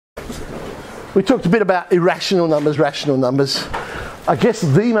We talked a bit about irrational numbers, rational numbers. I guess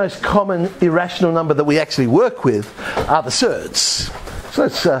the most common irrational number that we actually work with are the surds. So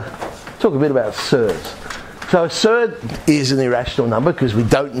let's talk a bit about surds. So a surd is an irrational number because we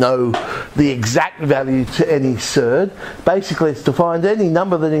don't know the exact value to any surd. Basically, it's defined any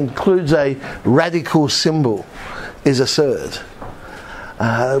number that includes a radical symbol is a surd.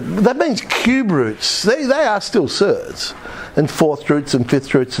 That means cube roots. They are still surds, and fourth roots and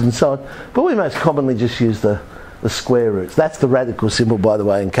fifth roots and so on. But we most commonly just use the square roots. That's the radical symbol, by the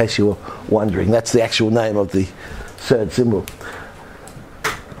way, in case you were wondering. That's the actual name of the surd symbol.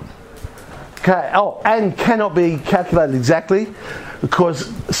 Okay. Oh, and cannot be calculated exactly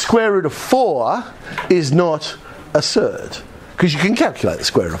because square root of 4 is not a surd. Because you can calculate the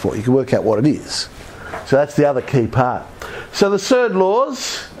square root of 4. You can work out what it is. So that's the other key part. So the surd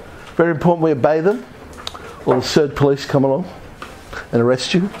laws, very important we obey them, or the surd police come along and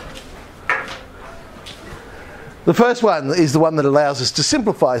arrest you. The first one is the one that allows us to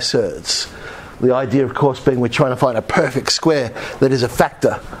simplify surds. The idea, of course, being we're trying to find a perfect square that is a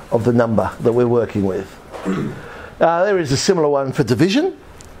factor of the number that we're working with. There is a similar one for division.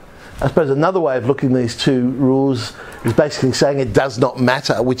 I suppose another way of looking at these two rules is basically saying it does not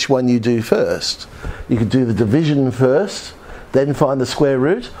matter which one you do first. You could do the division first, then find the square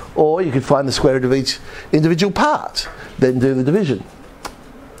root, or you could find the square root of each individual part, then do the division.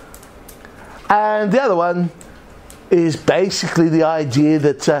 And the other one is basically the idea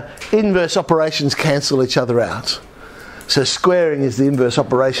that inverse operations cancel each other out. So squaring is the inverse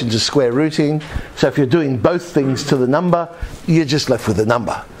operation to square rooting. So if you're doing both things to the number, you're just left with the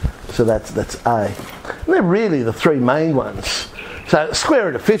number. So that's A. And they're really the three main ones. So square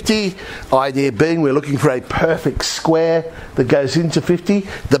root of 50, idea being we're looking for a perfect square that goes into 50.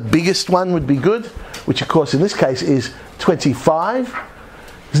 The biggest one would be good, which of course in this case is 25.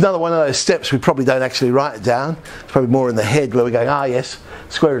 There's another one of those steps we probably don't actually write it down. It's probably more in the head where we're going, yes,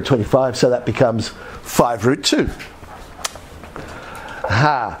 square root of 25, so that becomes 5 root 2.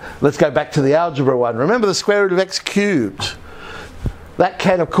 Let's go back to the algebra one. Remember the square root of x cubed. That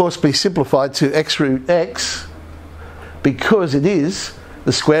can, of course, be simplified to x root x because it is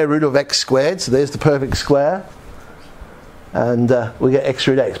the square root of x squared. So there's the perfect square. And we get x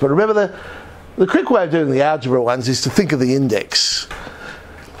root x. But remember the quick way of doing the algebra ones is to think of the index.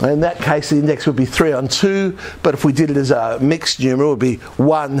 In that case, the index would be 3 on 2, but if we did it as a mixed numeral, it would be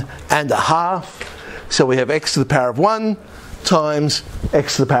 1 and a half. So we have x to the power of 1 times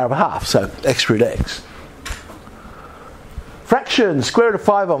x to the power of a half, so x root x. Fraction, square root of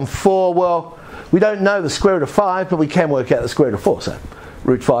 5 on 4, well, we don't know the square root of 5, but we can work out the square root of 4, so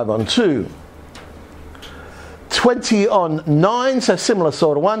root 5 on 2. 20 on 9, so similar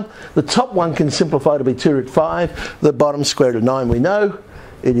sort of one. The top one can simplify to be 2 root 5. The bottom square root of 9 we know.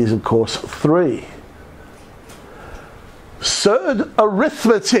 It is, of course, 3. Surd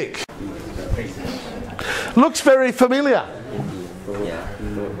arithmetic. Looks very familiar.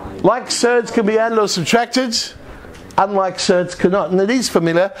 Like surds can be added or subtracted, unlike surds cannot. And it is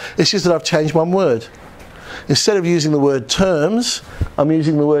familiar, it's just that I've changed one word. Instead of using the word terms, I'm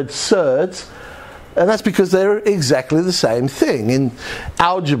using the word surds. And that's because they're exactly the same thing. In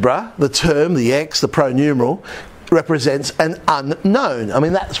algebra, the term, the x, the pronumeral, represents an unknown. I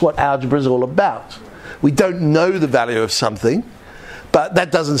mean, that's what algebra is all about. We don't know the value of something, but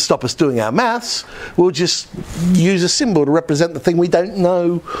that doesn't stop us doing our maths. We'll just use a symbol to represent the thing we don't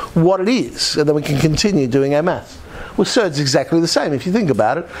know what it is, and then we can continue doing our maths. Well, surds exactly the same. If you think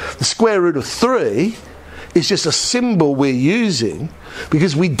about it, the square root of 3 is just a symbol we're using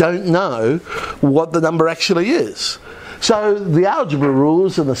because we don't know what the number actually is. So the algebra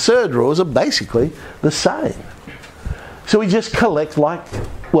rules and the surd rules are basically the same. So we just collect like,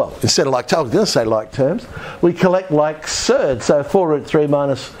 well, instead of like, I was going to say like terms, we collect like surds. So 4 root 3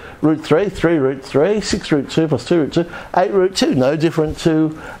 minus root 3, 3 root 3, 6 root 2 plus 2 root 2, 8 root 2, no different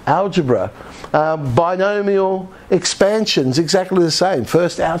to algebra. Binomial expansions, exactly the same.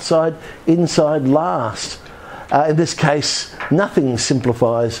 First outside, inside, last. In this case, nothing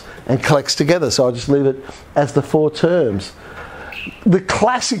simplifies and collects together, so I'll just leave it as the 4 terms. The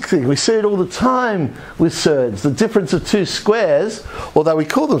classic thing, we see it all the time with surds, the difference of 2 squares, although we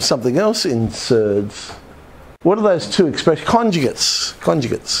call them something else in surds. What are those two expressions?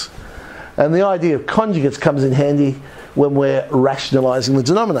 Conjugates. And the idea of conjugates comes in handy when we're rationalising the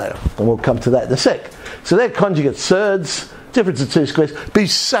denominator, and we'll come to that in a sec. So they're conjugate surds, difference of 2 squares. Be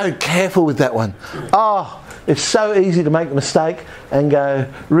so careful with that one. It's so easy to make a mistake and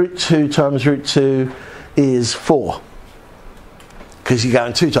go root 2 times root 2 is 4. because you're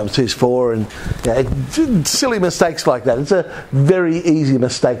going 2 times 2 is 4, and silly mistakes like that. It's a very easy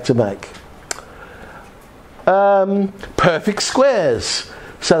mistake to make. Perfect squares.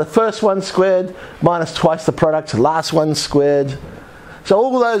 So the first one squared minus twice the product, the last one squared. So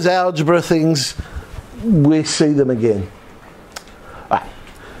all those algebra things, we see them again. Right.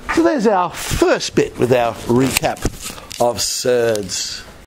 So there's our first bit with our recap of surds.